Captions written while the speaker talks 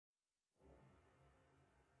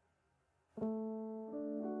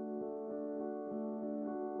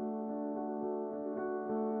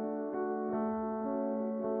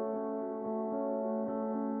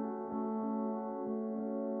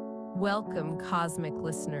Welcome, cosmic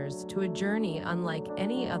listeners, to a journey unlike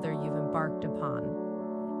any other you've embarked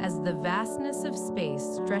upon. As the vastness of space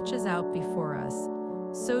stretches out before us,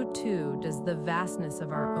 so too does the vastness of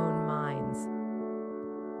our own minds.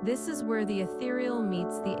 This is where the ethereal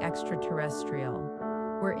meets the extraterrestrial,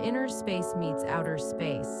 where inner space meets outer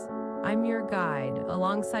space. I'm your guide,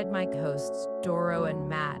 alongside my hosts, Doro and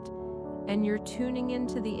Matt, and you're tuning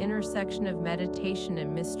into the intersection of meditation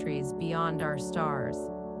and mysteries beyond our stars.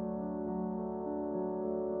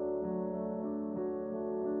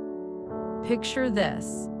 Picture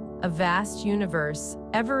this, a vast universe,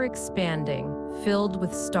 ever expanding, filled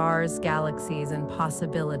with stars, galaxies, and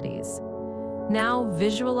possibilities. Now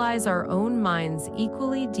visualize our own minds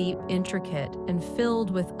equally deep, intricate, and filled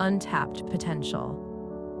with untapped potential.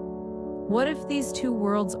 What if these two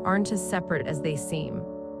worlds aren't as separate as they seem?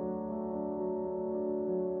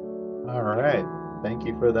 All right. Thank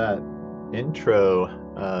you for that intro,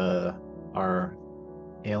 our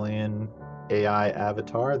alien AI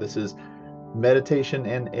avatar. This is Meditation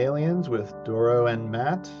and Aliens with Doro and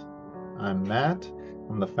Matt. I'm Matt.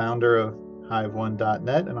 I'm the founder of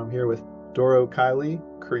hive1.net, and I'm here with Doro Kiley,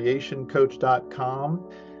 creationcoach.com.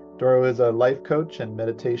 Doro is a life coach and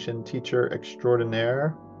meditation teacher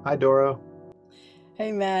extraordinaire. Hi, Doro.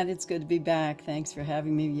 Hey, Matt, it's good to be back. Thanks for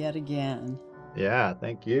having me yet again. Yeah,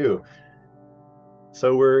 thank you.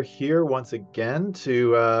 So we're here once again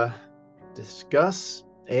to discuss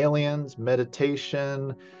aliens,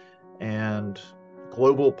 meditation, and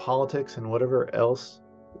global politics and whatever else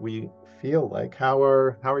we feel like. How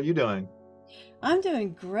are you doing? I'm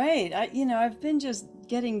doing great. I've been just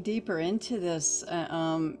getting deeper into this,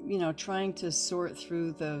 trying to sort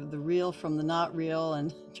through the real from the not real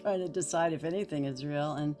and trying to decide if anything is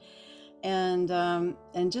real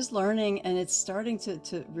and just learning, and it's starting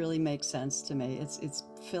to really make sense to me. It's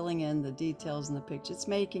filling in the details in the picture. It's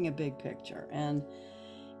making a big picture, and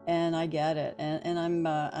I get it, and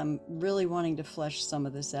I'm really wanting to flesh some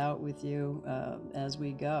of this out with you as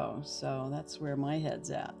we go. So that's where my head's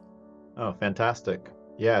at. Oh, fantastic.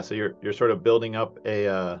 Yeah, so you're sort of building up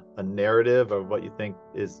a narrative of what you think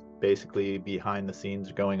is basically behind the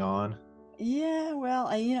scenes going on. Yeah, well,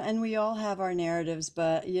 and we all have our narratives,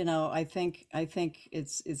 but I think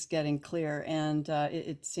it's getting clear, and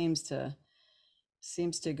it seems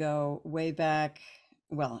to go way back.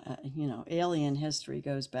 Well, alien history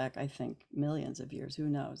goes back, I think, millions of years. Who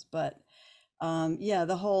knows? But yeah,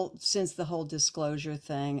 since the whole disclosure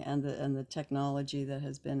thing and the technology that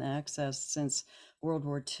has been accessed since World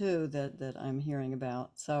War II that I'm hearing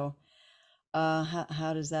about. So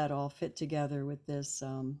how does that all fit together with this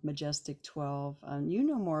Majestic 12? You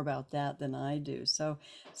know more about that than I do. So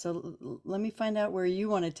let me find out where you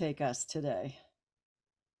want to take us today.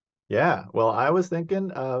 Yeah, well, I was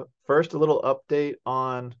thinking first a little update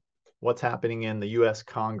on what's happening in the US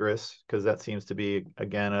Congress, because that seems to be,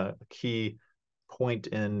 again, a key point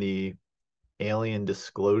in the alien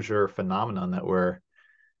disclosure phenomenon that we're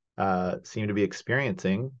seem to be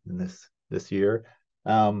experiencing in this year.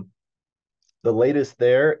 Um, the latest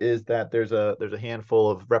there is that there's a handful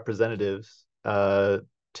of representatives,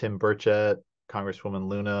 Tim Burchett, Congresswoman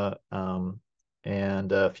Luna,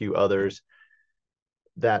 and a few others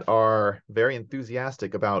that are very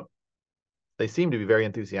enthusiastic about. They seem to be very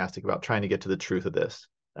enthusiastic about trying to get to the truth of this.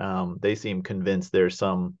 They seem convinced there's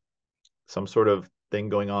some sort of thing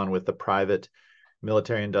going on with the private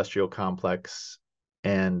military industrial complex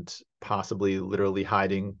and possibly literally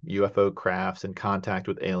hiding UFO crafts in contact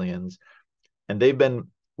with aliens. And they've been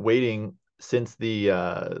waiting since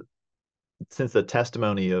the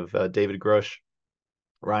testimony of David Grush,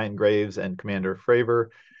 Ryan Graves, and Commander Fravor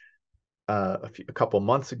a couple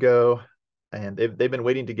months ago, and they've been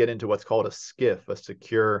waiting to get into what's called a SCIF, a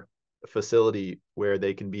secure facility where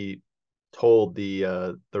they can be told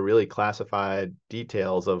the really classified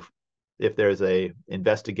details of if there's a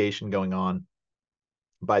investigation going on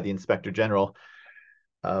by the Inspector General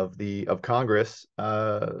of Congress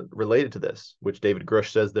related to this, which David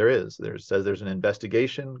Grush says there is. There's an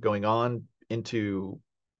investigation going on into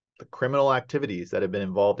the criminal activities that have been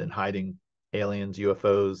involved in hiding aliens,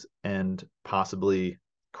 UFOs, and possibly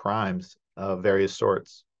crimes of various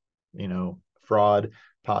sorts. Fraud,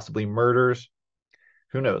 possibly murders,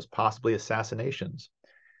 who knows, possibly assassinations.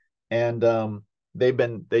 And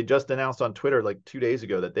they just announced on Twitter like 2 days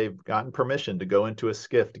ago that they've gotten permission to go into a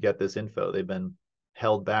SCIF to get this info. They've been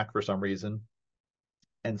held back for some reason.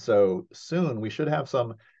 And so soon we should have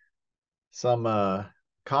some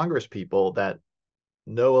Congress people that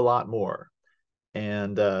know a lot more.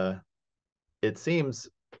 And it seems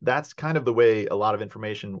that's kind of the way a lot of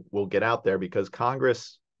information will get out there, because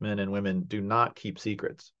congressmen and women do not keep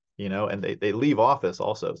secrets. and they leave office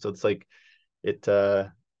also. So it's like it.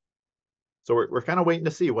 So we're kind of waiting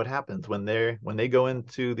to see what happens when they go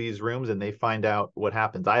into these rooms and they find out what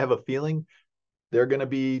happens. I have a feeling they're going to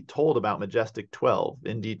be told about Majestic 12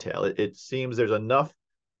 in detail. It seems there's enough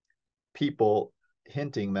people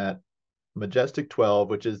hinting that Majestic 12,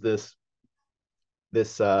 which is this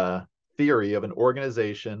theory of an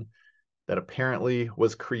organization that apparently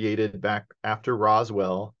was created back after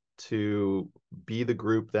Roswell to be the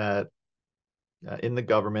group that in the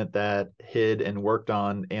government that hid and worked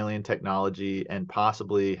on alien technology and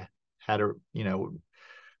possibly had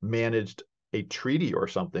managed a treaty or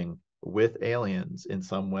something with aliens in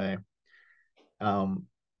some way.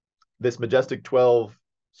 This Majestic 12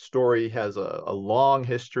 story has a long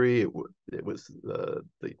history. It was the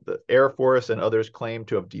Air Force and others claim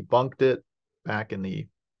to have debunked it back in the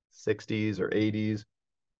 60s or 80s,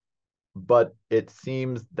 but it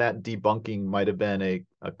seems that debunking might have been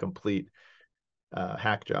a complete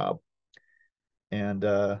hack job. And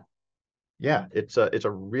yeah, it's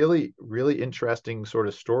a really, really interesting sort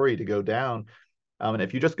of story to go down. And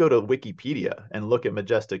if you just go to Wikipedia and look at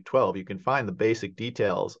Majestic 12, you can find the basic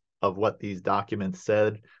details of what these documents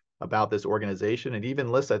said about this organization. It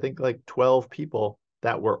even lists, I think, like 12 people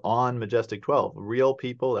that were on Majestic 12, real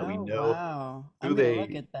people that we Oh, know wow. who I'm going to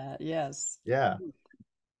look they, at that. Yes. yeah.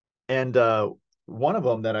 And one of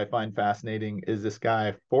them that I find fascinating is this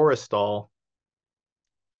guy, Forestall,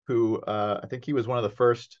 who I think he was one of the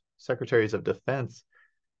first secretaries of defense.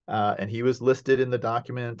 And he was listed in the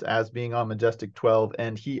document as being on Majestic 12,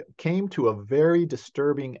 and he came to a very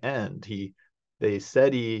disturbing end. They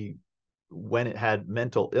said when it had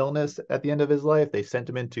mental illness at the end of his life, they sent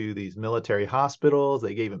him into these military hospitals.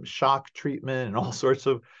 They gave him shock treatment and all sorts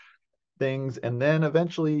of things. And then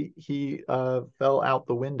eventually he fell out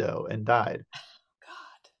the window and died.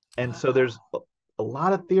 God. And so Wow. there's a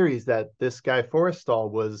lot of theories that this guy Forrestal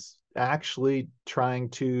was actually trying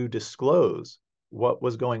to disclose what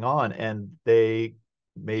was going on, and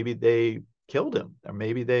maybe they killed him, or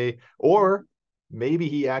maybe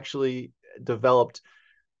he actually developed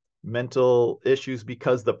mental issues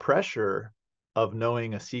because the pressure of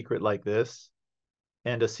knowing a secret like this,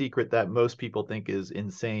 and a secret that most people think is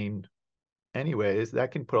insane anyways,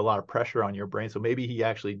 that can put a lot of pressure on your brain. So maybe he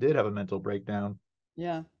actually did have a mental breakdown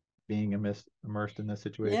Yeah. being immersed in this Yeah.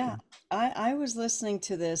 situation. I was listening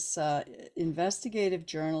to this investigative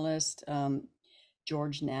journalist,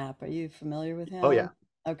 George Knapp. Are you familiar with Oh yeah, him?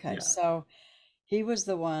 Okay. yeah. So he was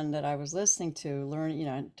the one that I was listening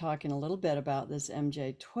to, talking a little bit about this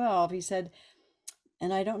MJ12. He said,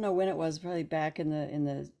 and I don't know when it was, probably back in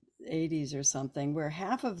the 80s or something, where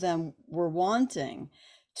half of them were wanting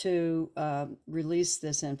to release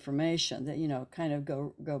this information that, kind of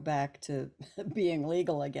go back to being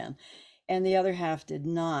legal again, and the other half did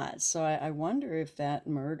not. So I wonder if that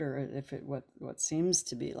murder, if it what seems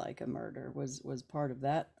to be like a murder, was part of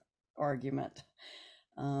that argument.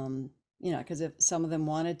 Because if some of them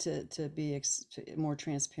wanted to be more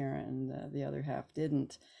transparent and the other half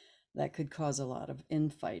didn't, that could cause a lot of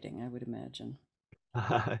infighting, I would imagine.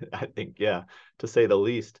 I think, yeah, to say the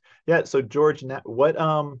least. Yeah, so George Knapp, what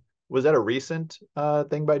was that a recent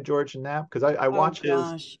thing by George Knapp? Because I Oh watch his,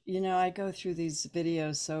 gosh, I go through these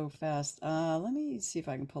videos so fast. Let me see if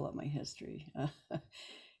I can pull up my history.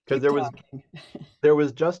 because Keep talking. there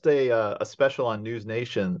was just a special on News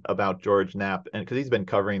Nation about George Knapp, and because he's been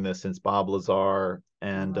covering this since Bob Lazar,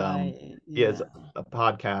 and Right, he has yeah. a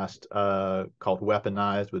podcast called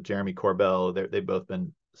Weaponized with Jeremy Corbell. They've both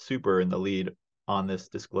been super in the lead on this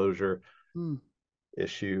disclosure Hmm.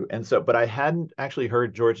 issue. And so, but I hadn't actually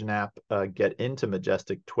heard George Knapp get into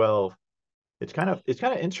Majestic 12. It's kind of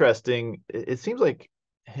interesting. It seems like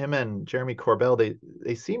him and Jeremy Corbell,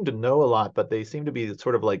 they seem to know a lot, but they seem to be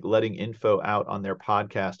sort of like letting info out on their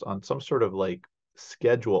podcast on some sort of like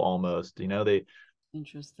schedule almost.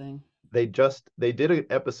 Interesting. They did an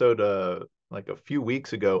episode like a few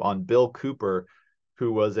weeks ago on Bill Cooper,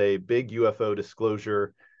 who was a big UFO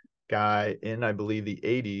disclosure guy in, I believe, the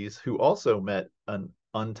 80s, who also met an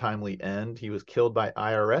untimely end. He was killed by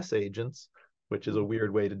IRS agents, which is a Hmm.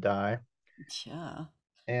 weird way to die. Yeah.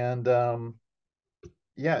 And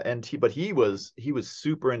yeah, and he was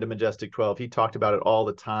super into Majestic 12. He talked about it all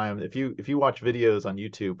the time. If you watch videos on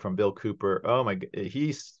YouTube from Bill Cooper, oh my,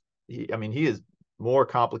 I mean, he is more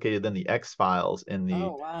complicated than the X-Files in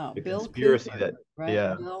Oh wow. the Bill conspiracy Cooper, that, right?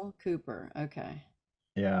 yeah, Bill Cooper. Okay.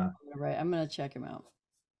 yeah, I'm gonna check him out.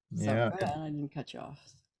 So yeah. go ahead. I didn't cut you off.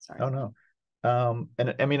 Sorry. Oh no.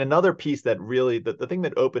 And I mean, another piece that really, the thing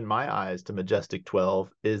that opened my eyes to Majestic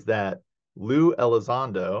 12 is that Lou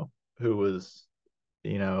Elizondo, who was,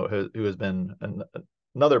 who has been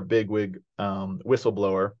another bigwig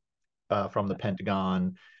whistleblower from the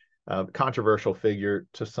Pentagon, controversial figure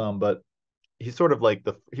to some, but he's sort of like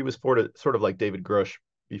he was sort of like David Grush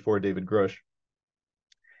before David Grush.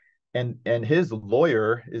 And his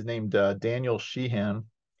lawyer is named Daniel Sheehan,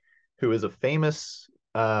 who is a famous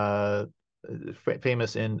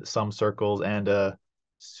in some circles and a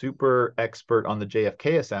super expert on the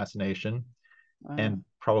JFK assassination Wow. and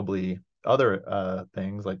probably other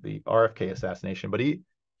things like the RFK assassination. But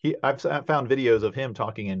I've found videos of him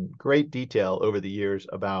talking in great detail over the years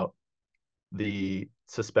about the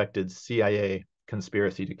suspected CIA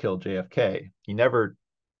conspiracy to kill JFK. He never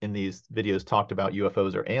in these videos talked about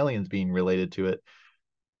UFOs or aliens being related to it,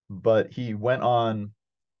 but he went on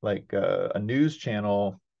like a news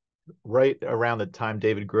channel right around the time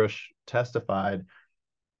David Grush testified,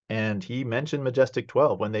 and he mentioned Majestic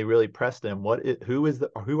 12 when they really pressed him.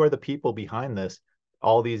 Who are the people behind this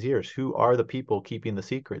all these years? Who are the people keeping the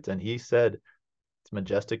secrets? And he said it's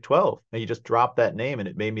Majestic 12. And he just dropped that name, and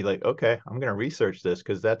it made me like, okay, I'm going to research this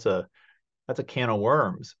because that's a can of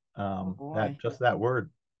worms. Oh That boy, just that word.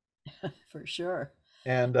 for sure.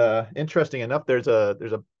 And interesting enough, there's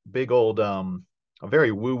a big old a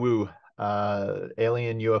very woo-woo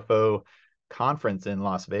alien UFO conference in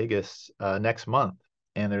Las Vegas next month.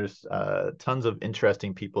 And there's tons of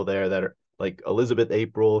interesting people there that are like Elizabeth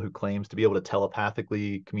April, who claims to be able to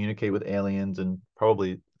telepathically communicate with aliens, and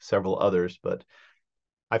probably several others. But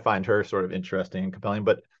I find her sort of interesting and compelling.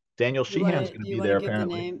 But Daniel Sheehan's going to Do you be want to there give the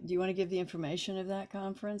apparently. name? Do you want to give the information of that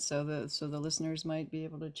conference so the listeners might be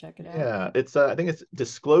able to check it out? Yeah, it's I think it's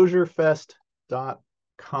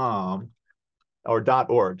disclosurefest.com or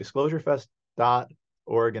 .org,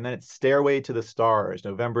 disclosurefest.org, and then it's Stairway to the Stars,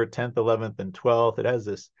 November 10th, 11th, and 12th. It has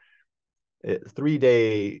this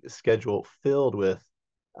 3-day schedule filled with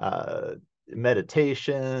uh,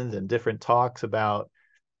 meditations and different talks about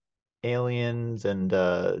aliens and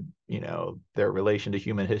their relation to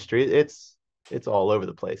human history. It's all over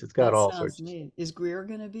the place. It's got That all sounds sorts. neat. Is Greer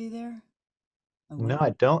going to be there? I No, wonder. I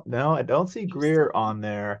don't know. I don't see Interesting. Greer on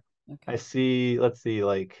there. I Okay. see, let's see,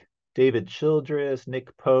 like David Childress,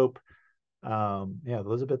 Nick Pope, yeah,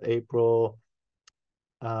 Elizabeth April.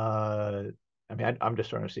 Uh, I'm just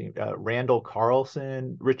trying to see Randall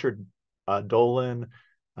Carlson, Richard Dolan,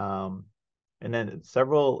 um, and then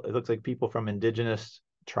several. It looks like people from indigenous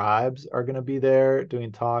tribes are going to be there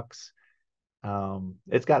doing talks.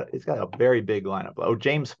 It's got a very big lineup. Oh,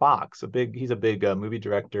 James Fox, he's a big movie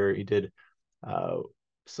director. He did uh,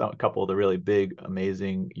 a couple of the really big,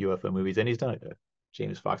 amazing UFO movies, and he's done it.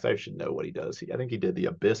 James Fox, I should know what he does. I think he did The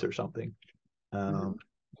Abyss or something. Hmm. Um,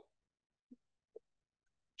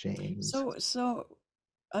 James, So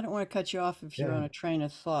I don't want to cut you off if you're yeah. on a train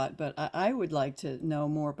of thought, but I would like to know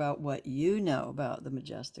more about what you know about the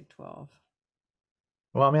Majestic 12.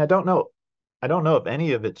 Well, I mean, I don't know if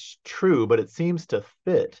any of it's true, but it seems to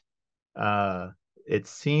fit. Uh, it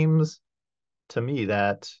seems to me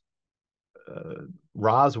that uh,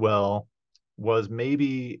 Roswell was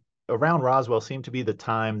maybe around Roswell seemed to be the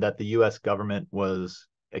time that the U.S. government was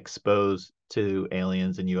exposed to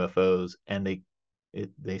aliens and UFOs, and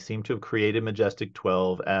they seem to have created Majestic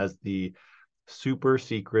 12 as the super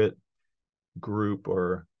secret group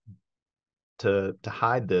or to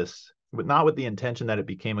hide this, but not with the intention that it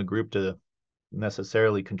became a group to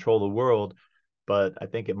necessarily control the world, but I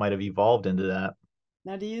think it might have evolved into that.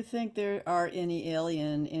 Now, do you think there are any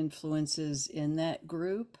alien influences in that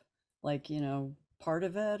group? Like, part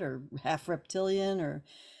of it or half reptilian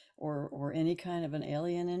or any kind of an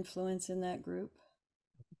alien influence in that group?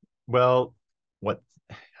 Well, what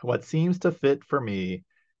what seems to fit for me,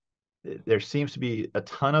 there seems to be a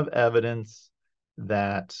ton of evidence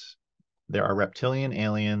that there are reptilian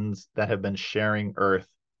aliens that have been sharing Earth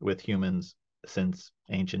with humans since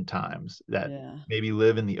ancient times that Yeah. maybe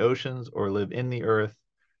live in the oceans or live in the Earth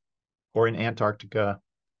or in Antarctica.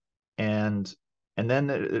 And then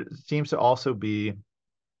it seems to also be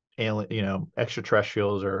alien,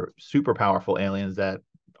 extraterrestrials or super powerful aliens that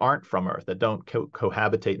aren't from Earth, that don't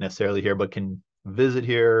cohabitate necessarily here, but can visit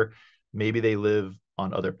here. Maybe they live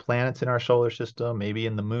on other planets in our solar system, maybe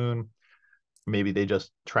in the moon. Maybe they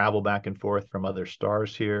just travel back and forth from other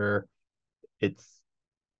stars here. It's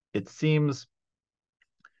it seems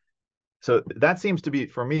so that seems to be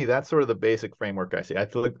for me. That's sort of the basic framework I see. I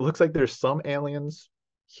feel like it looks like there's some aliens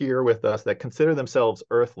here with us that consider themselves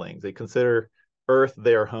Earthlings. They consider Earth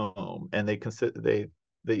their home, and they.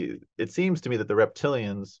 It seems to me that the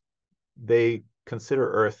reptilians they consider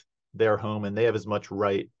Earth their home, and they have as much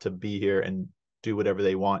right to be here and do whatever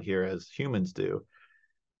they want here as humans do.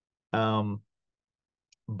 Um,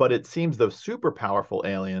 but it seems those super powerful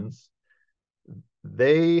aliens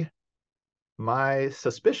they, my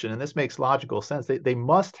suspicion, and this makes logical sense, they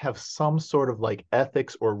must have some sort of like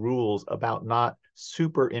ethics or rules about not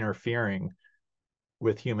super interfering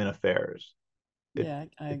with human affairs. It, Yeah,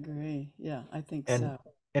 I it agree. Yeah, I think and so.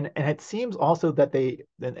 and it seems also that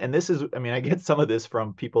and this is, I mean, I get some of this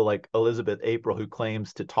from people like Elizabeth April, who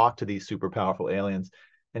claims to talk to these super powerful aliens,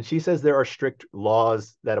 and she says there are strict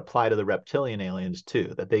laws that apply to the reptilian aliens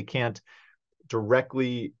too, that they can't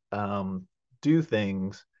directly do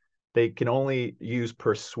things. They can only use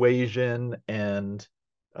persuasion and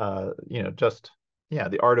just, yeah,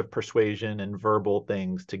 the art of persuasion and verbal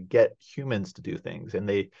things to get humans to do things. And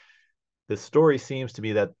the story seems to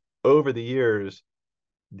be that over the years,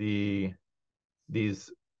 the these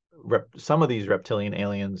some of these reptilian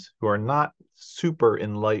aliens who are not super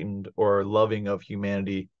enlightened or loving of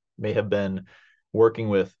humanity may have been working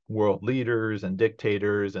with world leaders and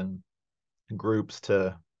dictators and groups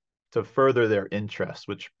to further their interests,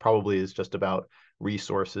 which probably is just about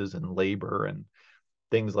resources and labor and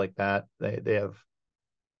things like that. They have,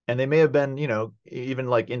 and they may have been, even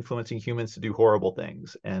like influencing humans to do horrible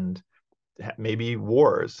things and maybe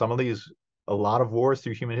wars. Some of these, a lot of wars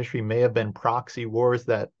through human history may have been proxy wars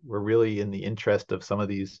that were really in the interest of some of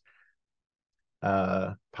these,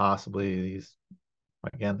 possibly these,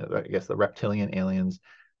 again, I guess the reptilian aliens.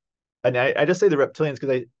 And I just say the reptilians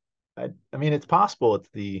because I mean, it's possible it's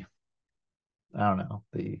I don't know,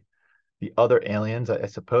 the other aliens. I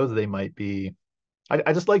suppose they might be.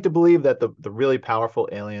 I just like to believe that the really powerful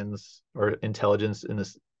aliens or intelligence in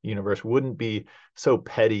this universe wouldn't be so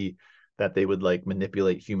petty that they would like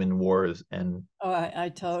manipulate human wars and Oh, I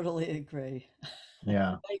totally agree.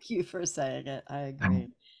 yeah. Thank you for saying it. I agree.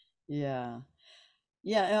 Yeah.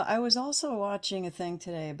 Yeah, I was also watching a thing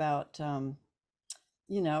today about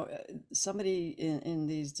somebody in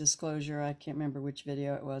these disclosure, I can't remember which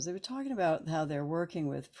video it was. They were talking about how they're working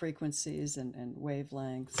with frequencies and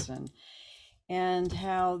wavelengths and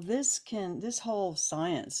how this whole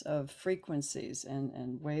science of frequencies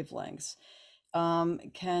and wavelengths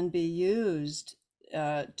can be used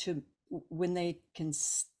to when they can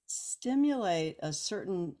stimulate a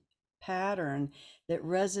certain pattern that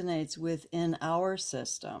resonates within our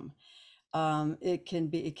system. It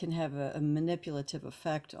can have a manipulative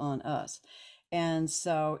effect on us. And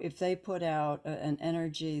so if they put out an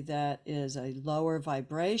energy that is a lower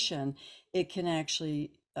vibration, it can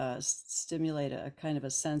actually stimulate a kind of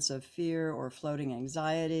a sense of fear or floating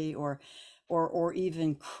anxiety or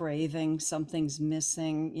even craving. Something's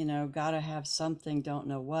missing, gotta have something, don't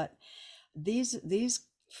know what. These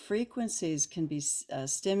frequencies can be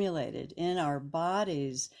stimulated in our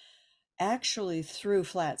bodies actually through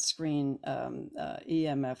flat screen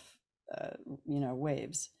EMF,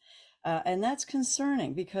 waves. And that's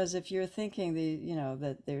concerning because if you're thinking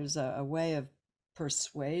that there's a way of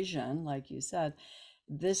persuasion, like you said,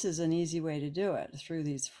 this is an easy way to do it through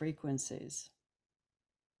these frequencies.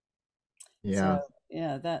 So Yeah.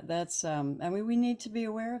 yeah, that's I mean, we need to be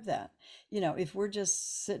aware of that. If we're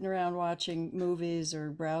just sitting around watching movies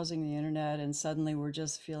or browsing the internet and suddenly we're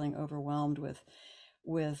just feeling overwhelmed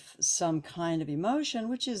with some kind of emotion,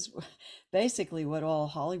 which is basically what all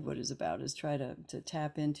Hollywood is about, is try to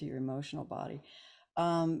tap into your emotional body.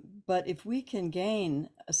 But if we can gain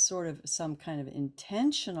a sort of some kind of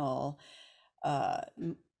intentional uh,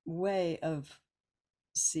 way of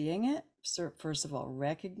seeing it, first of all,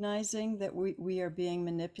 recognizing that we are being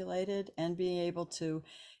manipulated and being able to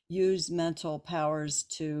use mental powers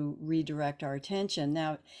to redirect our attention.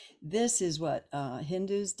 Now, this is what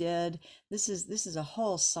Hindus did. This is a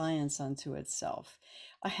whole science unto itself.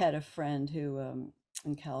 I had a friend who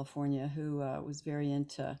in California who was very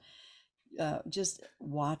into just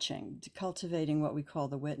watching, cultivating what we call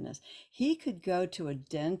the witness. He could go to a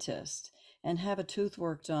dentist and have a tooth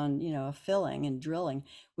worked on, a filling and drilling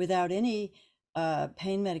without any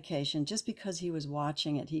pain medication, just because he was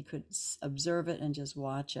watching it. He could observe it and just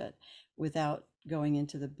watch it without going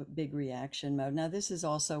into the big reaction mode. Now, this is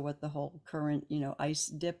also what the whole current, ice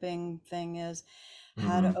dipping thing is,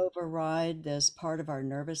 how to Mm-hmm. override this part of our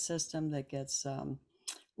nervous system that gets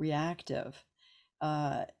reactive.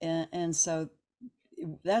 And so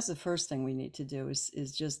that's the first thing we need to do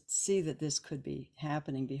is just see that this could be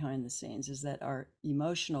happening behind the scenes, is that our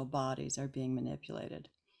emotional bodies are being manipulated.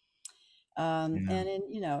 Yeah. And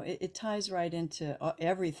it ties right into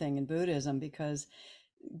everything in Buddhism because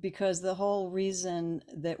the whole reason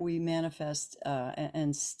that we manifest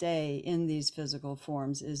and stay in these physical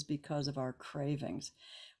forms is because of our cravings.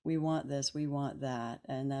 We want this, we want that,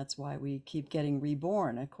 and that's why we keep getting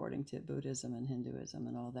reborn, according to Buddhism and Hinduism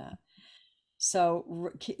and all that.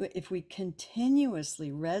 So if we continuously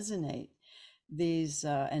resonate these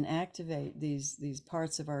and activate these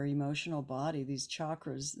parts of our emotional body, these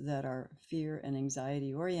chakras that are fear and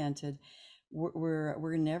anxiety oriented,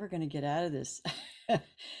 we're never going to get out of this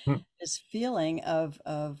Hmm. this feeling of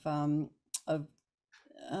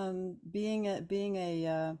being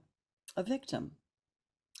a victim.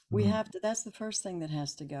 We Hmm. have to. That's the first thing that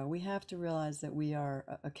has to go. We have to realize that we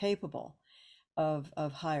are capable of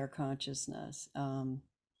higher consciousness.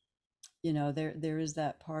 There is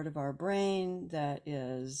that part of our brain that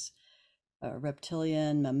is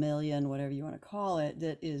reptilian, mammalian, whatever you want to call it,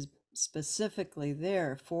 that is specifically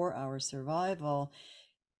there for our survival,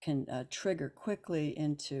 can trigger quickly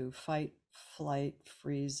into fight, flight,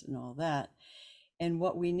 freeze, and all that. And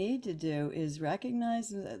what we need to do is recognize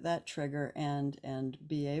that trigger and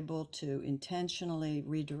be able to intentionally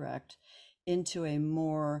redirect into a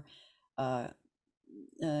more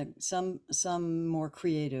some more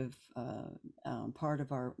creative part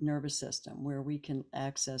of our nervous system where we can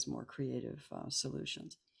access more creative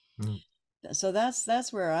solutions. Hmm. So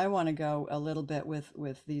that's where I want to go a little bit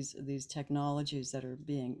with these technologies that are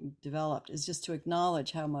being developed, is just to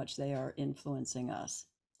acknowledge how much they are influencing us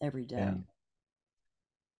every Yeah. day.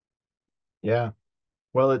 Yeah.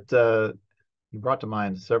 Well, you brought to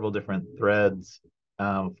mind several different threads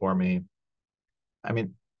for me. I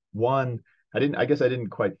mean, one, I guess I didn't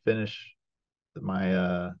quite finish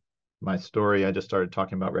my my story. I just started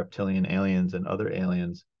talking about reptilian aliens and other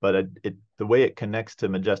aliens, but the way it connects to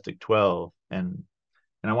Majestic 12, and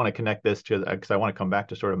I want to connect this to, because I want to come back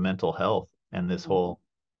to sort of mental health and this Mhm. whole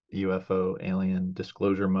UFO alien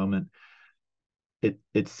disclosure moment.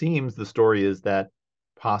 It seems the story is that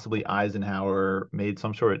possibly Eisenhower made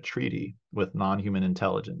some sort of treaty with non-human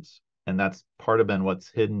intelligence, and that's part of been what's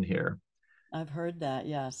hidden here. I've heard that.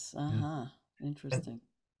 Yes. Yeah. Uh-huh. And Interesting.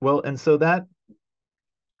 well, and so that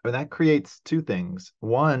creates two things.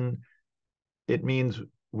 One, it means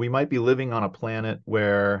we might be living on a planet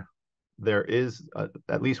where there is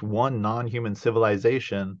at least one non-human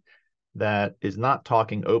civilization that is not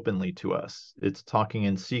talking openly to us. It's talking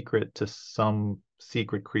in secret to some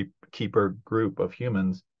secret keeper group of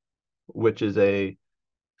humans, which is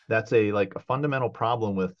that's a like a fundamental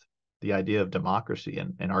problem with the idea of democracy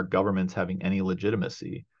and our governments having any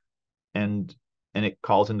legitimacy. And and it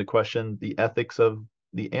calls into question the ethics of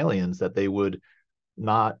the aliens, that they would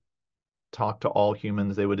not talk to all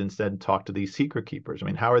humans. They would instead talk to these secret keepers. I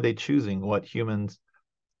mean, how are they choosing what humans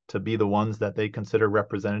to be the ones that they consider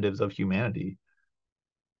representatives of humanity?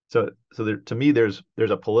 So there, to me, there's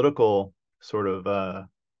a political sort of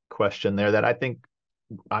question there that I think,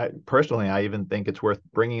 I even think it's worth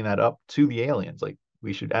bringing that up to the aliens. Like,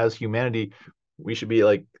 we should, as humanity, we should be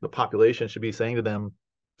like, the population should be saying to them,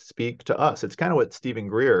 speak to us. It's kind of what Stephen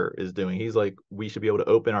Greer is doing. He's like, we should be able to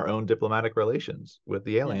open our own diplomatic relations with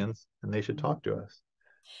the Yeah. aliens, and they should Mhm. talk to us.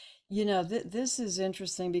 This is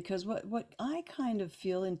interesting because what I kind of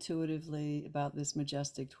feel intuitively about this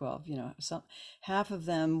Majestic 12, some half of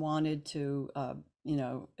them wanted to,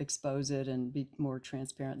 expose it and be more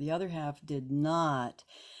transparent. The other half did not.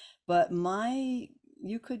 But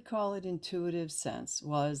you could call it intuitive sense,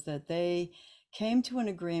 was that they came to an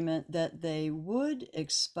agreement that they would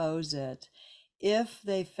expose it if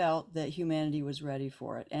they felt that humanity was ready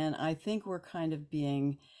for it. And I think we're kind of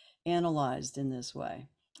being analyzed in this way.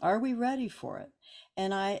 Are we ready for it?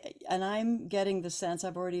 And I'm getting the sense,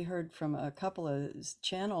 I've already heard from a couple of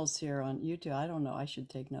channels here on YouTube. I don't know, I should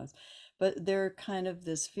take notes. But they're kind of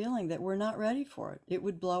this feeling that we're not ready for it. It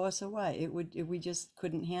would blow us away. We just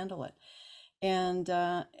couldn't handle it. And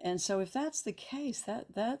so if that's the case,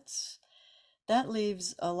 that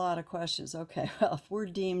leaves a lot of questions. Okay, well,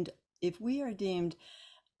 if we are deemed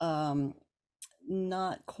um,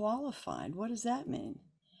 not qualified, what does that mean?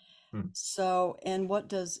 Hmm. So, and what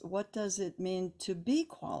does it mean to be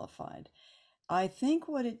qualified? I think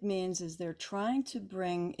what it means is they're trying to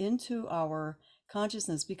bring into our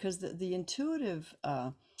consciousness, because the intuitive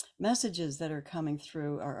messages that are coming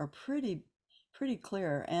through are pretty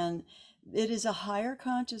clear, and it is a higher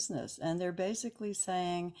consciousness, and they're basically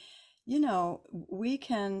saying, we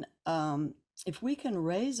can, if we can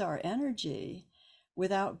raise our energy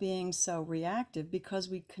without being so reactive, because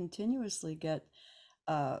we continuously get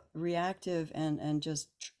reactive and just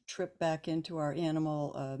trip back into our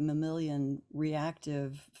animal mammalian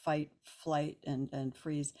reactive fight, flight, and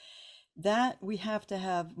freeze, that we have to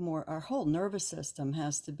have more. Our whole nervous system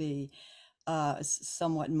has to be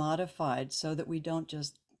somewhat modified so that we don't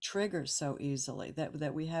just trigger so easily,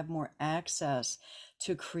 that we have more access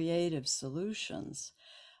to creative solutions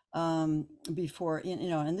before,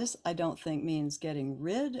 and this I don't think means getting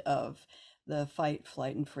rid of the fight,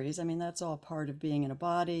 flight, and freeze. I mean, that's all part of being in a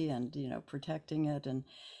body and, protecting it. And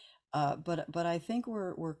but I think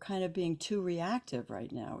we're kind of being too reactive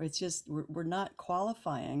right now. It's just we're not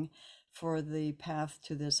qualifying for the path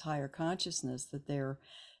to this higher consciousness that they're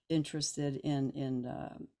interested in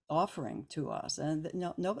offering to us. And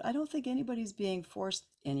no, I don't think anybody's being forced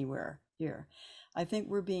anywhere here. I think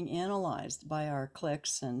we're being analyzed by our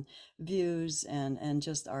clicks and views and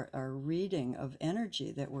just our reading of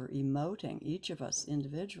energy that we're emoting, each of us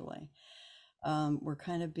individually. We're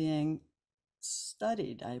kind of being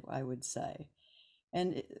studied, I would say.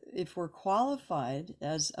 And if we're qualified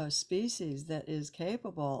as a species that is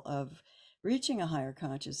capable of reaching a higher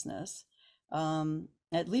consciousness,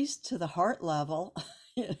 at least to the heart level,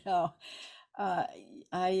 you know, uh,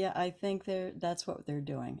 I think that's what they're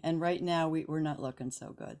doing. And right now we're not looking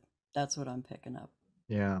so good. That's what I'm picking up.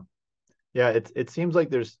 Yeah. Yeah, it seems like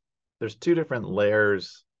there's two different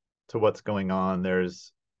layers to what's going on.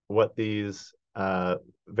 There's what these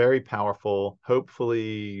very powerful,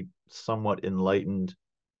 hopefully somewhat enlightened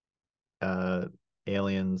uh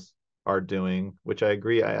aliens are doing, which I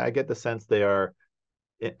agree. I get the sense they are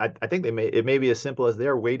I think it may be as simple as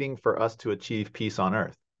they're waiting for us to achieve peace on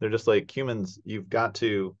Earth. They're just like humans, you've got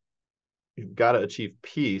to achieve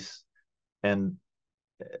peace. And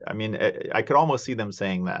I mean, I could almost see them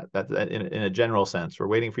saying that in a general sense, we're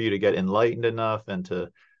waiting for you to get enlightened enough and to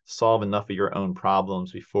solve enough of your own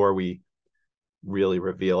problems before we really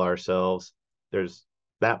reveal ourselves. There's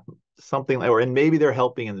that something, and maybe they're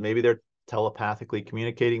helping, and maybe they're telepathically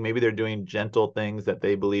communicating. Maybe they're doing gentle things that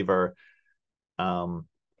they believe are um,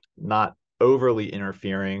 not overly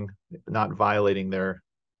interfering, not violating their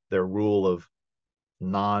rule of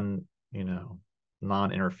non,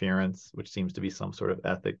 non-interference, which seems to be some sort of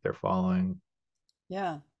ethic they're following.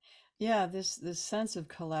 Yeah. Yeah, this sense of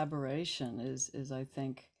collaboration is I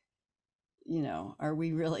think, are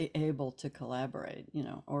we really able to collaborate,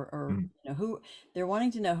 or Mm. who they're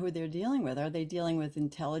wanting to know who they're dealing with. Are they dealing with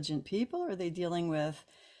intelligent people, or are they dealing with,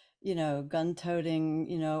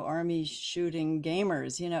 gun-toting, army shooting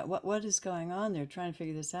gamers? What is going on? They're trying to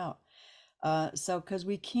figure this out. So because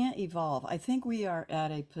we can't evolve, I think we are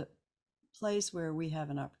at a place where we have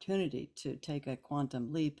an opportunity to take a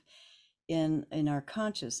quantum leap in our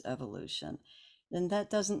conscious evolution. And that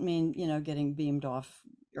doesn't mean, getting beamed off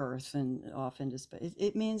Earth and off into space.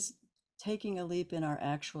 It means taking a leap in our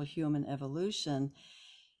actual human evolution,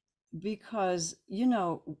 because,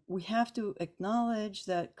 we have to acknowledge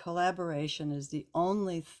that collaboration is the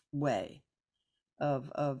only way of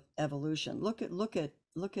evolution. Look at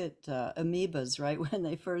amoebas, right? When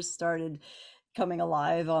they first started coming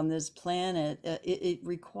alive on this planet, it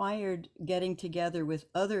required getting together with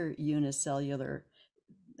other unicellular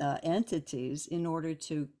entities in order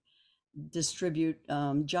to distribute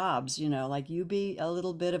jobs. Like, you be a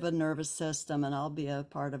little bit of a nervous system and I'll be a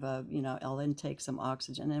part of I'll intake some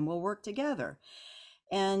oxygen and we'll work together.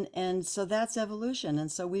 And so that's evolution.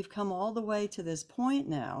 And so we've come all the way to this point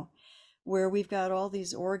now where we've got all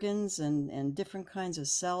these organs and different kinds of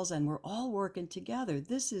cells, and we're all working together.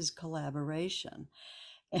 This is collaboration.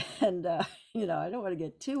 And, I don't want to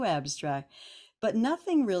get too abstract, but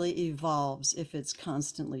nothing really evolves if it's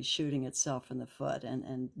constantly shooting itself in the foot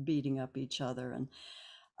and beating up each other.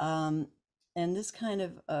 Um, and this kind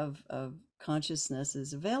of consciousness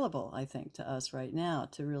is available, I think, to us right now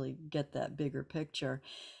to really get that bigger picture,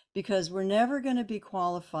 because we're never going to be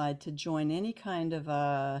qualified to join any kind of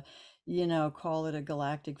call it a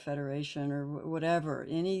galactic federation or whatever,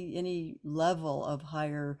 any level of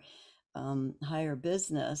higher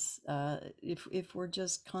business, if we're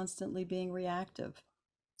just constantly being reactive.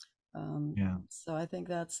 Yeah. So I think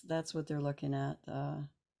that's what they're looking at.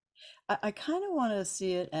 I kind of want to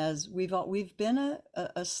see it as we've been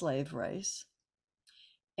a slave race,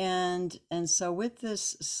 and so with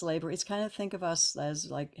this slavery, it's kind of, think of us as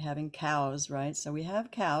like having cows, right? So we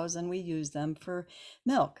have cows and we use them for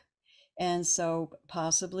milk. And so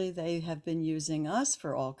possibly they have been using us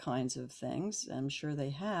for all kinds of things. I'm sure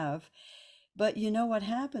they have. But you know what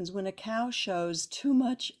happens when a cow shows too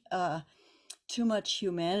much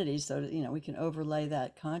humanity? So that, we can overlay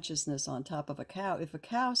that consciousness on top of a cow. If a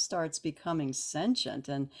cow starts becoming sentient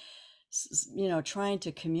and trying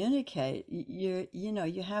to communicate, you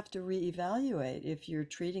have to reevaluate if you're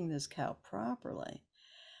treating this cow properly.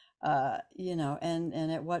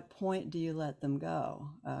 And at what point do you let them go?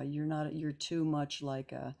 You're too much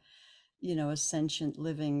like a sentient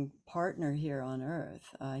living partner here on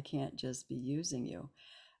Earth. I can't just be using you.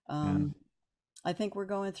 Yeah. I think we're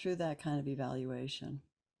going through that kind of evaluation.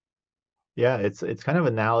 Yeah, it's kind of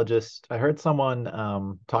analogous. I heard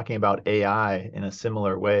someone talking about AI in a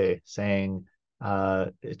similar way, saying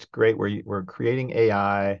it's great, we're creating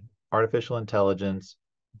AI, artificial intelligence,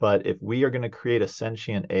 but if we are going to create a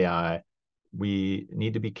sentient AI, we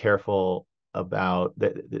need to be careful about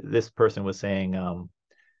that. This person was saying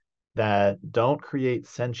that don't create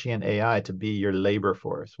sentient AI to be your labor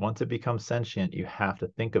force. Once it becomes sentient, you have to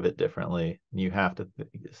think of it differently. You have to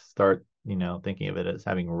start, thinking of it as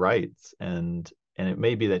having rights. And it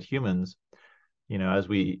may be that humans, as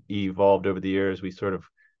we evolved over the years, we sort of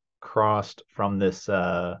crossed from this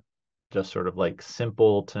just sort of like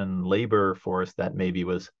simpleton labor force that maybe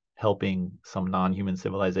was helping some non-human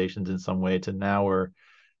civilizations in some way to now we're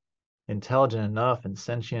intelligent enough and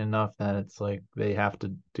sentient enough that it's like they have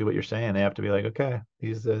to do what you're saying. They have to be like, okay,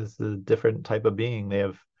 these is a different type of being. They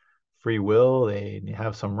have free will. They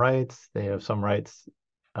have some rights. They have some rights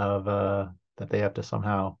of that they have to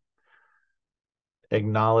somehow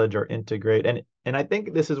acknowledge or integrate. And I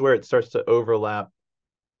think this is where it starts to overlap.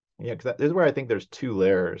 Yeah, because this is where I think there's two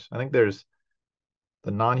layers. I think there's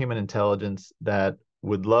the non-human intelligence that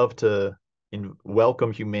would love to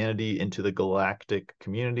welcome humanity into the galactic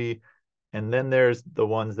community. And then there's the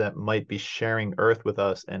ones that might be sharing Earth with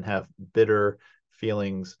us and have bitter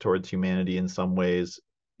feelings towards humanity in some ways.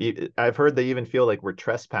 I've heard they even feel like we're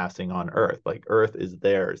trespassing on Earth, like Earth is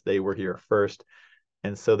theirs. They were here first.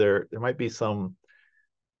 And so there might be some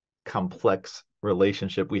complex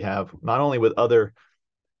relationship we have, not only with other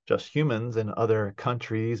just humans in other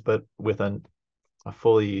countries, but with a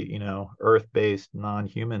fully, Earth-based,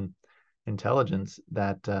 non-human intelligence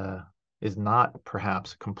that is not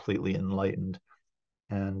perhaps completely enlightened,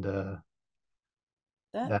 and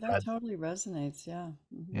That totally resonates. Yeah.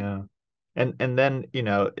 Hmm. yeah, and then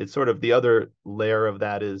it's sort of the other layer of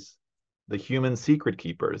that is the human secret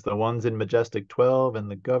keepers, the ones in Majestic 12 and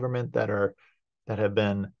the government that have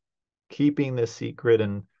been keeping this secret,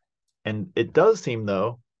 and it does seem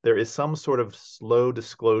though there is some sort of slow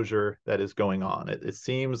disclosure that is going on. It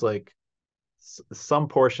seems like some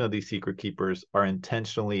portion of these secret keepers are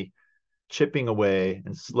intentionally chipping away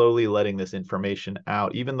and slowly letting this information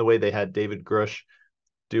out. Even the way they had David Grush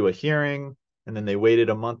do a hearing, and then they waited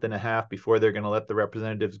a month and a half before they're going to let the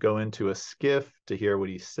representatives go into a SCIF to hear what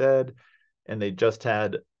he said. And they just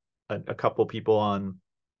had a couple people on,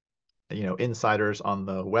 insiders on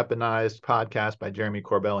the Weaponized podcast by Jeremy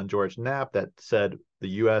Corbell and George Knapp that said the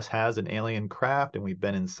US has an alien craft and we've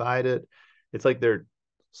been inside it. It's like they're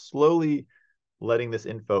slowly letting this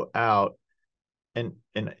info out. And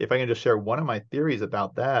if I can just share one of my theories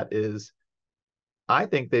about that is I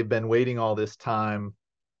think they've been waiting all this time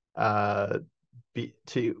to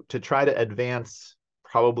try to advance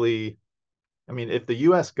probably. I mean, if the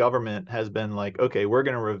US government has been like, okay, we're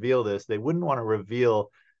going to reveal this, they wouldn't want to reveal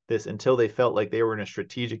this until they felt like they were in a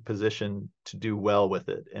strategic position to do well with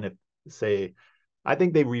it. And if, say, I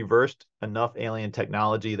think they reversed enough alien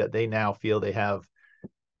technology that they now feel they have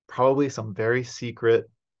probably some very secret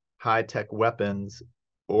high-tech weapons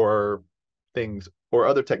or things or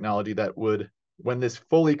other technology that would, when this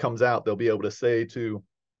fully comes out, they'll be able to say to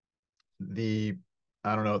the,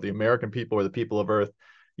 I don't know, the American people or the people of Earth,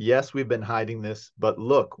 yes, we've been hiding this, but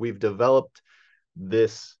look, we've developed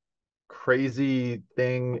this crazy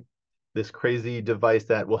thing, this crazy device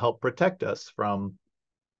that will help protect us from,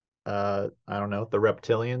 I don't know, the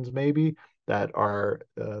reptilians maybe that are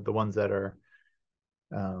the ones that are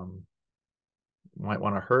um, might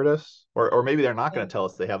want to hurt us, or maybe they're not going Yeah. to tell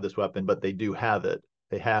us they have this weapon, but they do have it.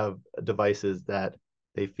 They have devices that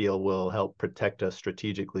they feel will help protect us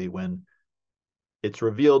strategically when it's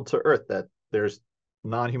revealed to Earth that there's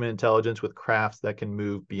non-human intelligence with crafts that can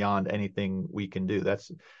move beyond anything we can do.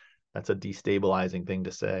 That's a destabilizing thing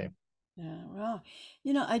to say. Yeah, well,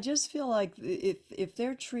 I just feel like if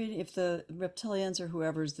they're treating if the reptilians or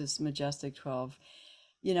whoever's this Majestic 12,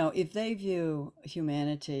 if they view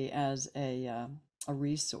humanity as a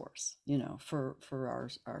resource, for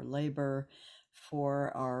our labor,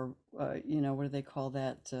 for our what do they call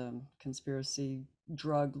that, conspiracy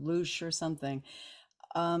drug loosh or something,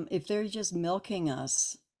 if they're just milking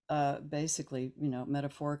us, basically,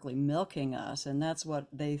 metaphorically milking us, and that's what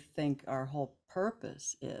they think our whole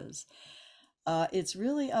purpose is, it's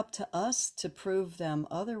really up to us to prove them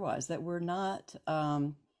otherwise, that we're not,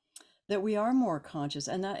 that we are more conscious,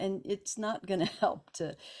 and it's not going to help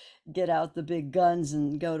to get out the big guns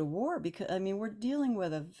and go to war, because I mean we're dealing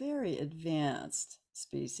with a very advanced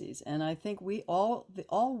species, and I think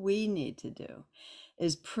all we need to do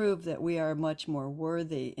is prove that we are much more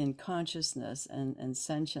worthy in consciousness and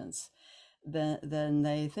sentience than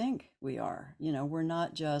they think we are. We're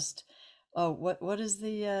not just Oh, what is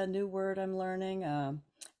the new word I'm learning?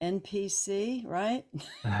 NPC, right?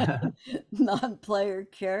 Non-player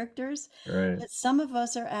characters. Right. That some of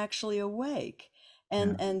us are actually awake,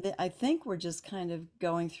 Yeah. I think we're just kind of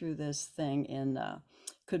going through this thing in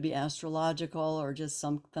could be astrological or just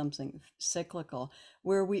something cyclical,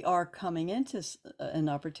 where we are coming into an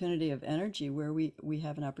opportunity of energy where we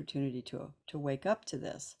have an opportunity to wake up to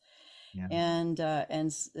this. Yeah. And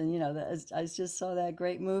you know, I just saw that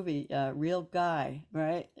great movie, Real Guy,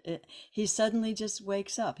 right? He suddenly just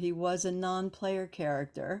wakes up. He was a non-player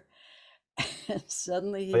character, and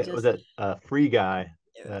suddenly he Wait, was just that Free Guy?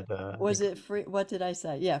 That I was think it free. What did I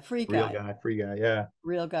say? Yeah, Free Real Guy, Guy, Free Guy. Yeah.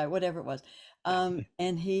 Real Guy, whatever it was.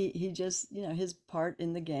 And he just, you know, his part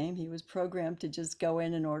in the game, he was programmed to just go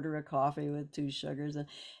in and order a coffee with 2 sugars,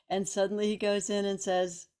 and suddenly he goes in and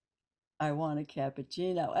says, I want a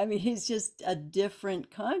cappuccino. I mean, he's just a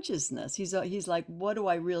different consciousness. He's like, what do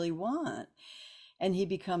I really want? And he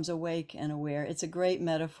becomes awake and aware. It's a great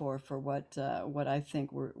metaphor for what I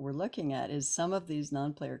think we're looking at is some of these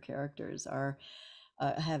non-player characters are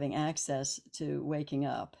having access to waking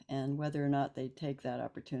up, and whether or not they take that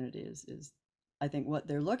opportunity is I think what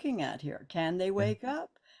they're looking at here. Can they Yeah. wake up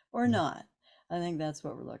or Yeah. not? I think that's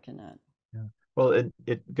what we're looking at. Yeah. Well,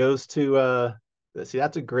 it goes to see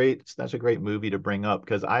that's a great movie to bring up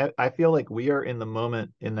because I feel like we are in the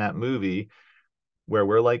moment in that movie where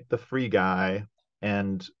we're like the free guy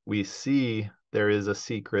and we see there is a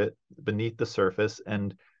secret beneath the surface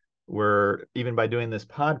and we're even by doing this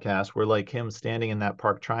podcast we're like him standing in that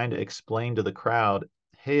park trying to explain to the crowd,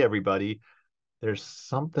 hey everybody, there's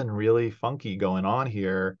something really funky going on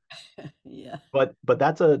here. Yeah. But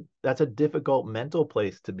that's a difficult mental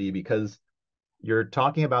place to be because you're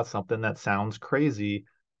talking about something that sounds crazy.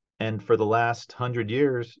 And for the last 100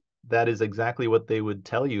 years, that is exactly what they would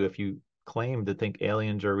tell you if you claim to think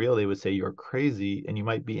aliens are real. They would say you're crazy and you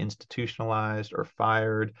might be institutionalized or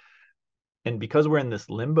fired. And because we're in this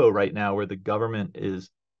limbo right now where the government is,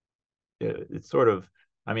 it's sort of,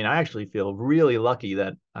 I mean, I actually feel really lucky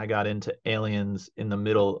that I got into aliens in the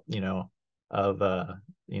middle,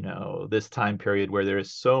 of this time period where there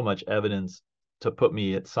is so much evidence to put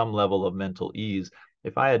me at some level of mental ease.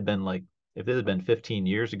 If I had been like, if this had been 15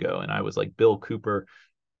 years ago and I was like Bill Cooper,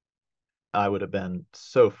 I would have been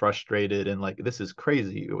so frustrated and like, this is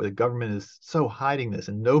crazy. The government is so hiding this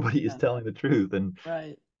and nobody is Yeah. telling the truth. And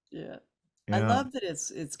Right. Yeah. I yeah, love that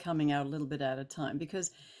it's coming out a little bit at a time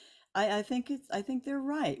because I think they're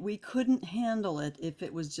right. We couldn't handle it if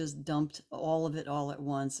it was just dumped all of it all at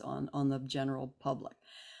once on the general public.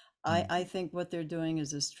 yeah, I think what they're doing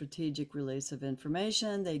is a strategic release of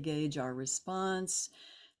information. They gauge our response.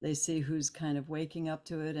 They see who's kind of waking up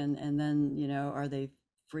to it, and then, you know, are they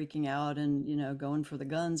freaking out and, you know, going for the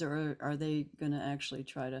guns, or are they going to actually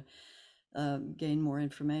try to gain more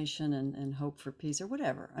information and hope for peace or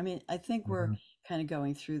whatever? I mean, I think we're mhm, kind of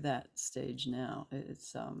going through that stage now.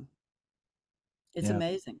 It's yeah,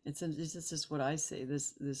 amazing. It's just what I see,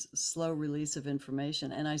 this slow release of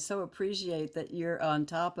information. And I so appreciate that you're on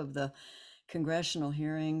top of the congressional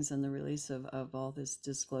hearings and the release of all this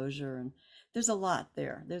disclosure. And there's a lot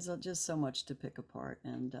there. Just so much to pick apart.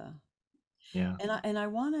 yeah, And I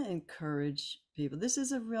want to encourage people. This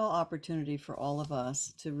is a real opportunity for all of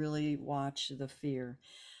us to really watch the fear.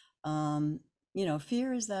 Um, you know,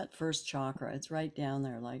 fear is that first chakra. It's right down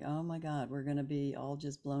there, like, oh my God, we're going to be all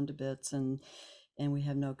just blown to bits and we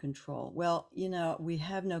have no control. Well, you know, we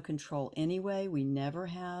have no control anyway. We never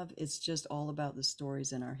have. It's just all about the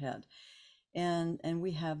stories in our head. And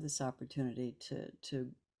we have this opportunity to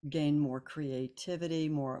gain more creativity,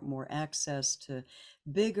 more access to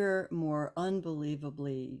bigger, more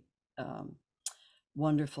unbelievably um,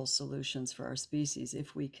 wonderful solutions for our species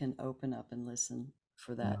if we can open up and listen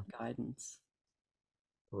for that yeah. guidance.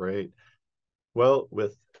 Great. Well,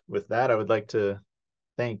 with that, I would like to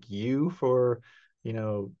thank you for, you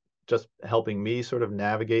know, just helping me sort of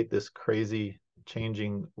navigate this crazy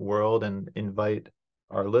changing world and invite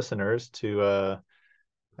our listeners to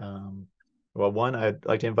um, well, one, I'd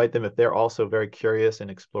like to invite them if they're also very curious in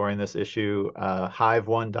exploring this issue.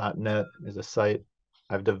 Hive1.net is a site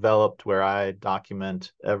I've developed where I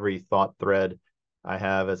document every thought thread I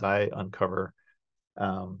have as I uncover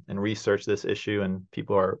and research this issue, and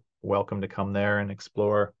people are welcome to come there and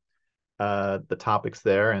explore the topics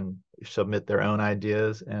there and submit their own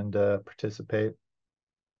ideas and participate.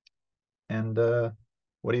 And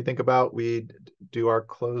what do you think about we do our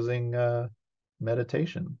closing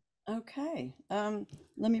meditation? Okay.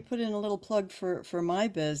 Let me put in a little plug for my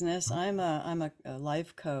business. I'm a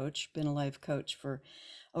life coach, been a life coach for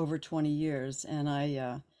over 20 years,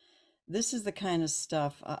 and this is the kind of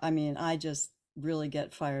stuff, I mean, I just really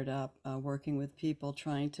get fired up working with people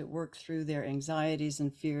trying to work through their anxieties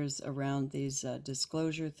and fears around these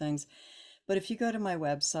disclosure things. But if you go to my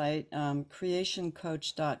website,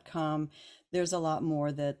 creationcoach.com, there's a lot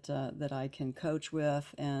more that I can coach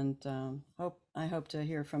with, and I hope to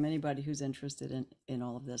hear from anybody who's interested in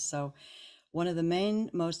all of this. So one of the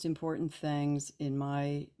most important things in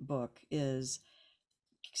my book is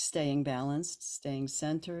staying balanced, staying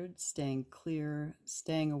centered, staying clear,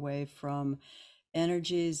 staying away from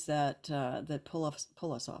energies that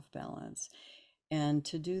pull us off balance. And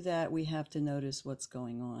to do that, we have to notice what's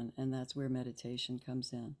going on, and that's where meditation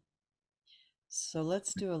comes in. So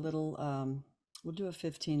let's do a little, we'll do a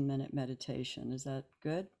 15-minute meditation. Is that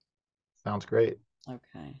good? Sounds great.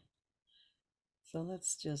 Okay. So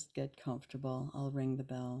let's just get comfortable. I'll ring the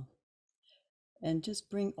bell. And just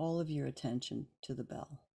bring all of your attention to the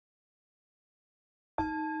bell.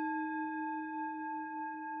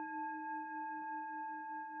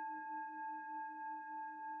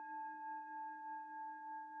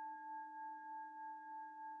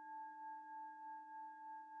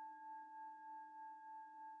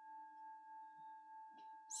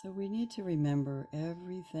 So we need to remember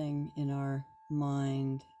everything in our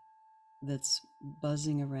mind that's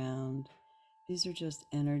buzzing around. These are just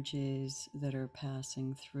energies that are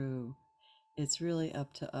passing through. It's really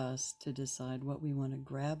up to us to decide what we want to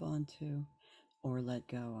grab onto or let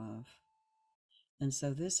go of. And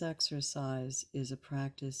so this exercise is a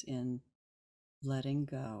practice in letting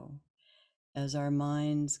go. As our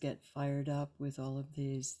minds get fired up with all of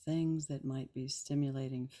these things that might be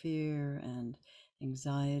stimulating fear and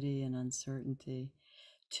anxiety and uncertainty,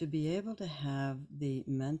 to be able to have the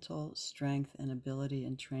mental strength and ability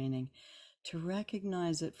and training to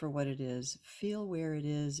recognize it for what it is, feel where it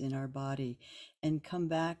is in our body, and come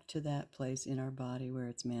back to that place in our body where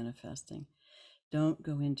it's manifesting. Don't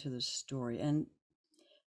go into the story. And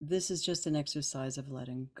this is just an exercise of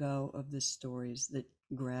letting go of the stories that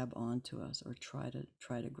grab onto us or try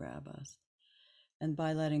to grab us. And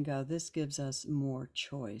by letting go, this gives us more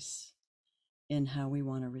choice in how we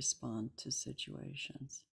want to respond to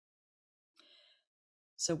situations.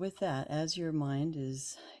 So with that, as your mind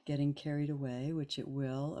is getting carried away, which it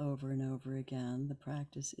will over and over again, the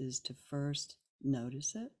practice is to first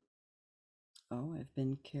notice it. Oh, I've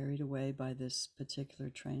been carried away by this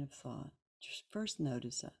particular train of thought. Just first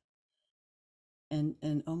notice it.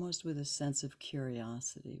 And almost with a sense of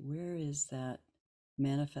curiosity, where is that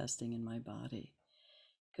manifesting in my body?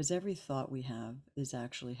 Because every thought we have is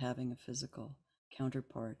actually having a physical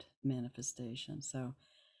counterpart manifestation. So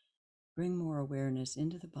bring more awareness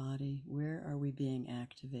into the body. Where are we being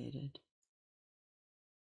activated?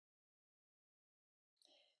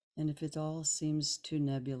 And if it all seems too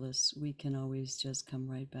nebulous, we can always just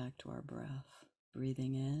come right back to our breath.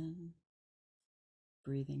 Breathing in,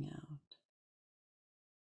 breathing out.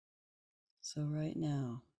 So right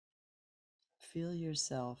now, feel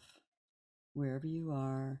yourself wherever you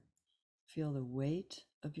are. Feel the weight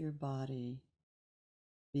of your body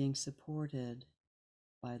being supported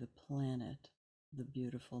by the planet, the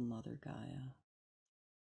beautiful Mother Gaia.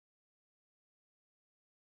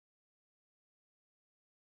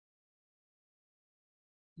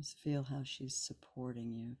 Just feel how she's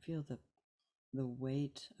supporting you. Feel the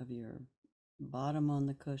weight of your bottom on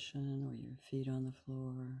the cushion or your feet on the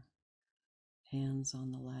floor, hands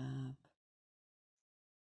on the lap.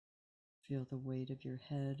 Feel the weight of your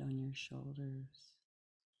head on your shoulders.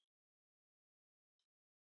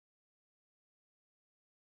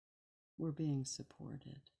 We're being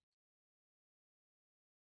supported.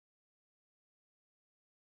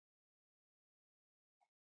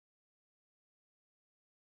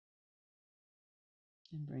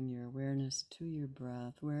 And bring your awareness to your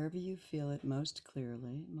breath wherever you feel it most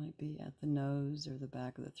clearly. It might be at the nose or the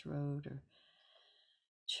back of the throat or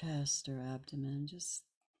chest or abdomen. Just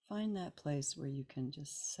find that place where you can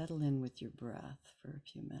just settle in with your breath for a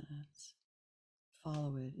few minutes.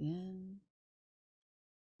 Follow it in,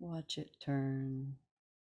 watch it turn,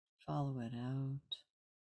 follow it out,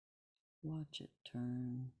 watch it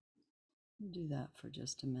turn. Do that for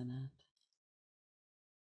just a minute.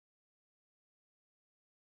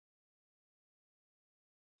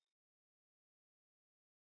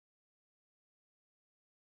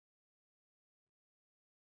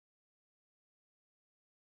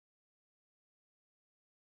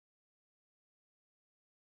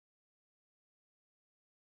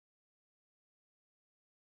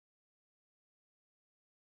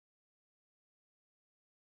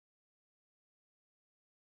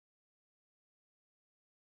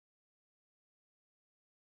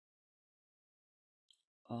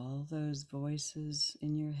 all those voices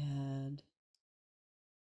in your head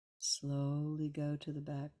slowly go to the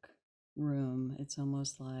back room. It's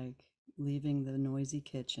almost like leaving the noisy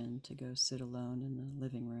kitchen to go sit alone in the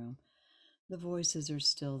living room. The voices are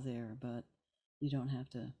still there, but you don't have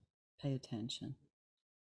to pay attention.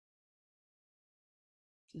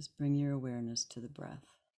 Just bring your awareness to the breath.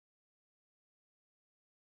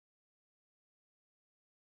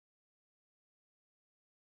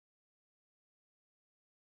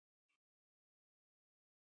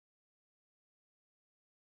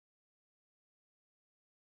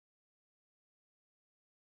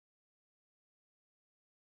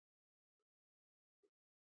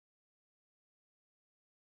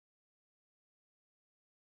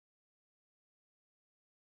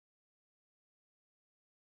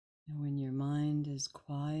 And when your mind is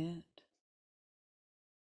quiet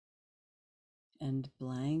and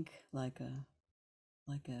blank like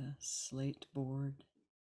a slate board,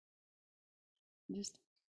 just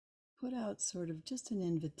put out sort of just an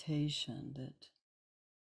invitation that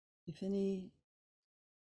if any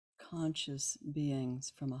conscious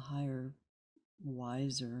beings from a higher,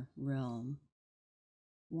 wiser realm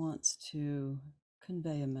wants to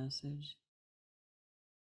convey a message,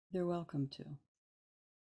 they're welcome to.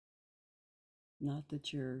 Not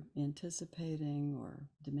that you're anticipating or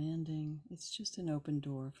demanding, it's just an open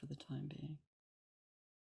door for the time being.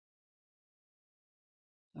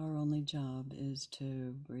 Our only job is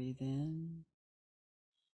to breathe in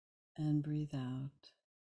and breathe out.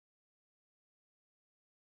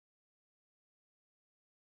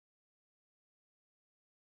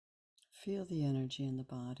 Feel the energy in the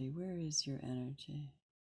body. Where is your energy?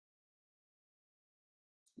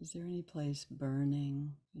 Is there any place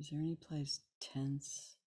burning? Is there any place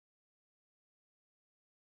tense?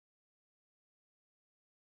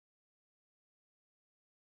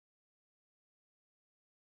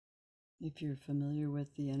 If you're familiar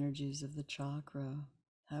with the energies of the chakra,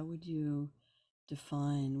 how would you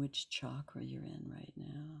define which chakra you're in right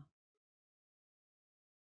now?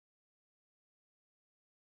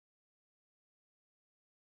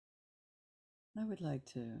 I would like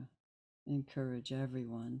to encourage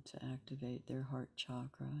everyone to activate their heart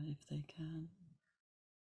chakra if they can.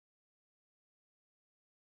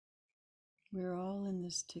 We're all in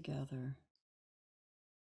this together.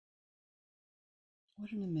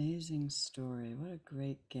 What an amazing story. What a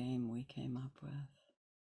great game we came up with.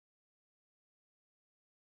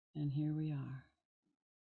 And here we are,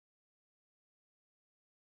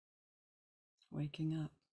 waking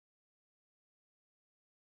up.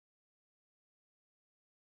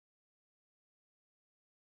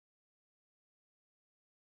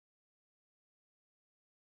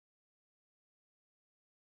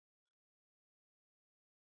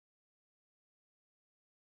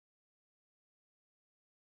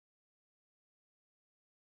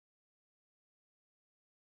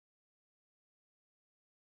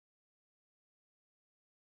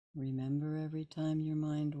 Remember, every time your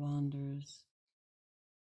mind wanders,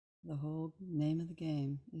 the whole name of the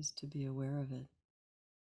game is to be aware of it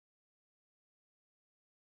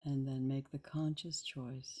and then make the conscious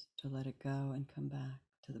choice to let it go and come back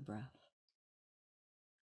to the breath.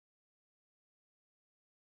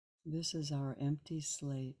 This is our empty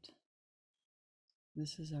slate.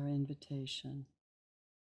 This is our invitation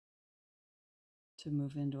to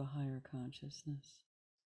move into a higher consciousness.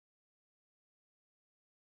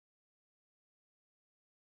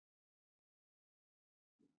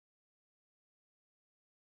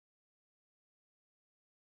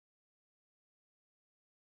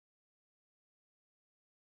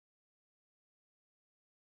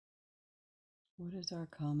 What is our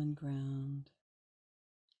common ground?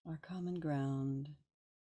 Our common ground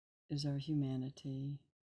is our humanity.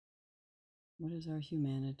 What is our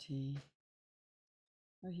humanity?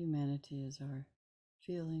 Our humanity is our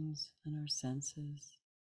feelings and our senses.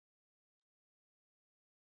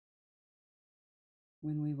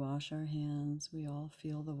 When we wash our hands, we all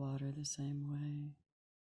feel the water the same way.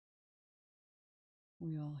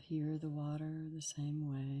 We all hear the water the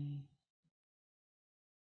same way.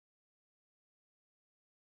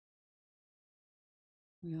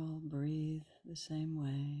 We all breathe the same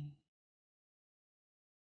way.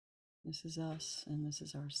 This is us, and this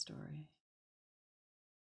is our story.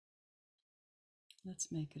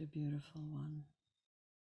 Let's make it a beautiful one.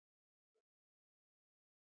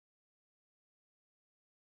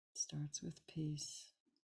 It starts with peace.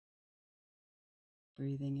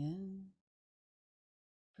 Breathing in,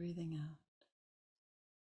 breathing out.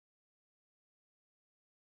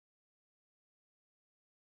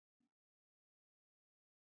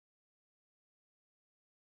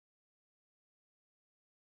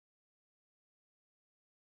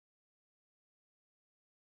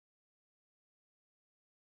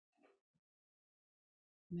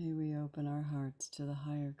 May we open our hearts to the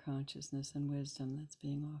higher consciousness and wisdom that's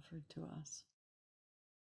being offered to us.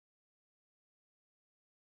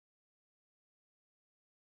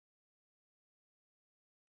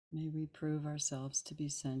 May we prove ourselves to be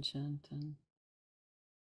sentient and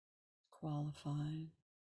qualified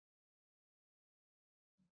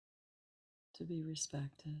to be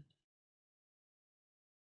respected.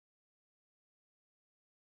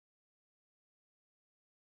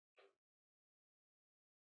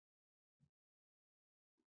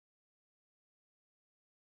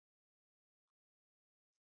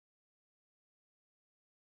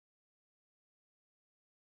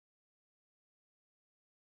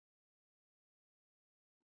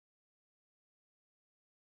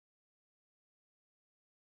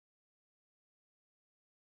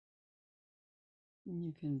 And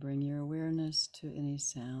you can bring your awareness to any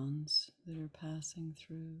sounds that are passing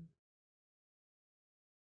through.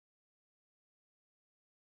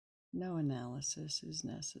 No analysis is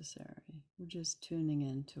necessary. We're just tuning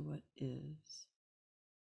into what is.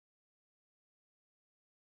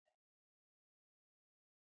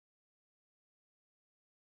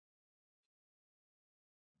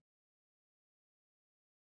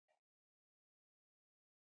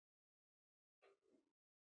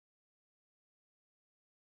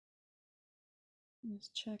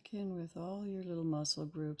 Just check in with all your little muscle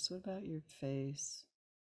groups. What about your face?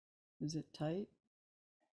 Is it tight?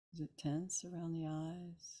 Is it tense around the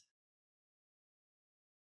eyes?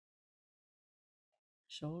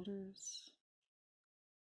 Shoulders?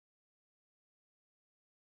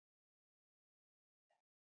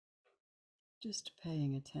 Just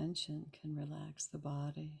paying attention can relax the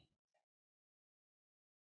body.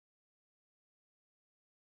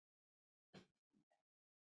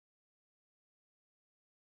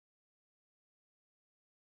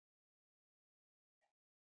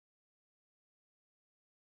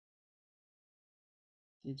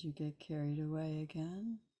 Did you get carried away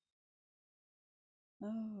again?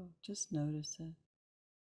 Oh, just notice it.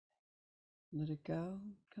 Let it go,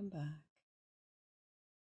 come back.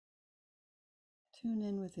 Tune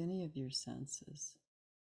in with any of your senses.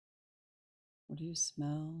 What do you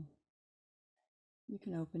smell? You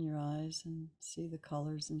can open your eyes and see the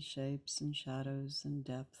colors and shapes and shadows and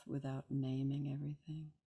depth without naming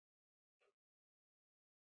everything.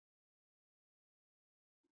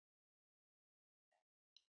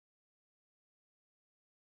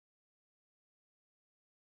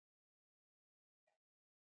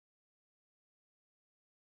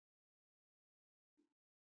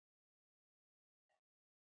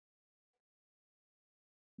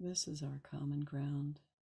 This is our common ground.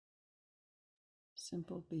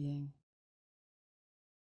 Simple being.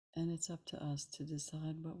 And it's up to us to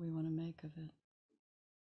decide what we want to make of it.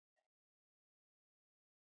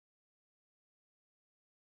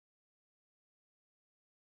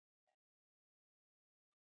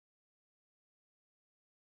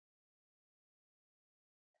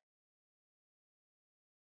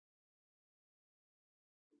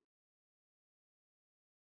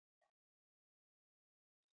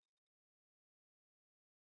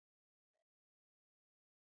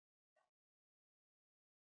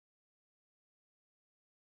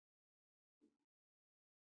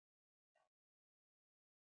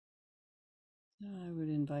 I would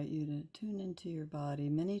invite you to tune into your body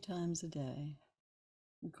many times a day.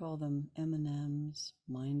 We call them M&Ms,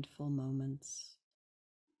 mindful moments.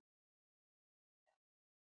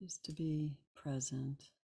 Just to be present.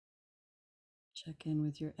 Check in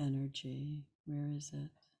with your energy. Where is it?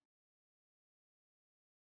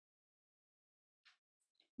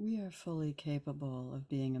 We are fully capable of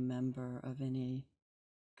being a member of any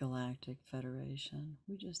galactic federation.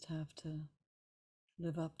 We just have to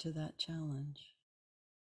live up to that challenge.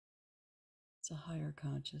 It's a higher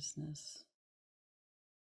consciousness.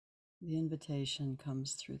 The invitation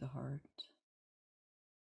comes through the heart.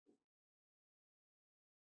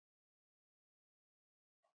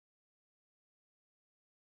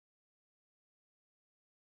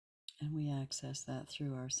 And we access that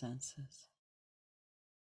through our senses.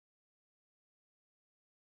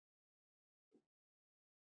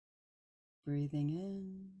 Breathing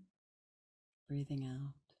in, breathing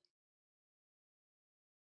out.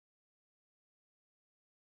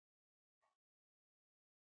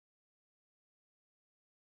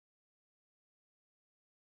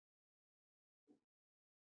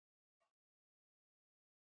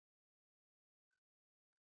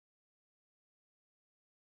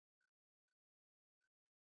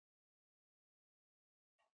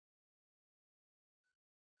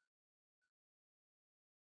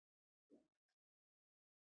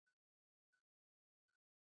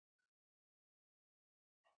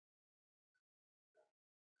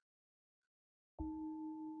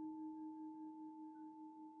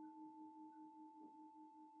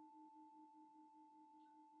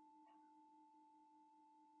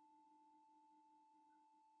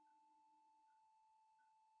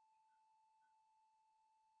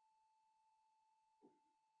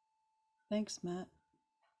 Thanks, Matt.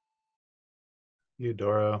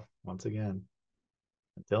 Eudora, once again.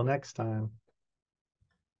 Until next time.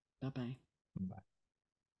 Bye-bye. Bye.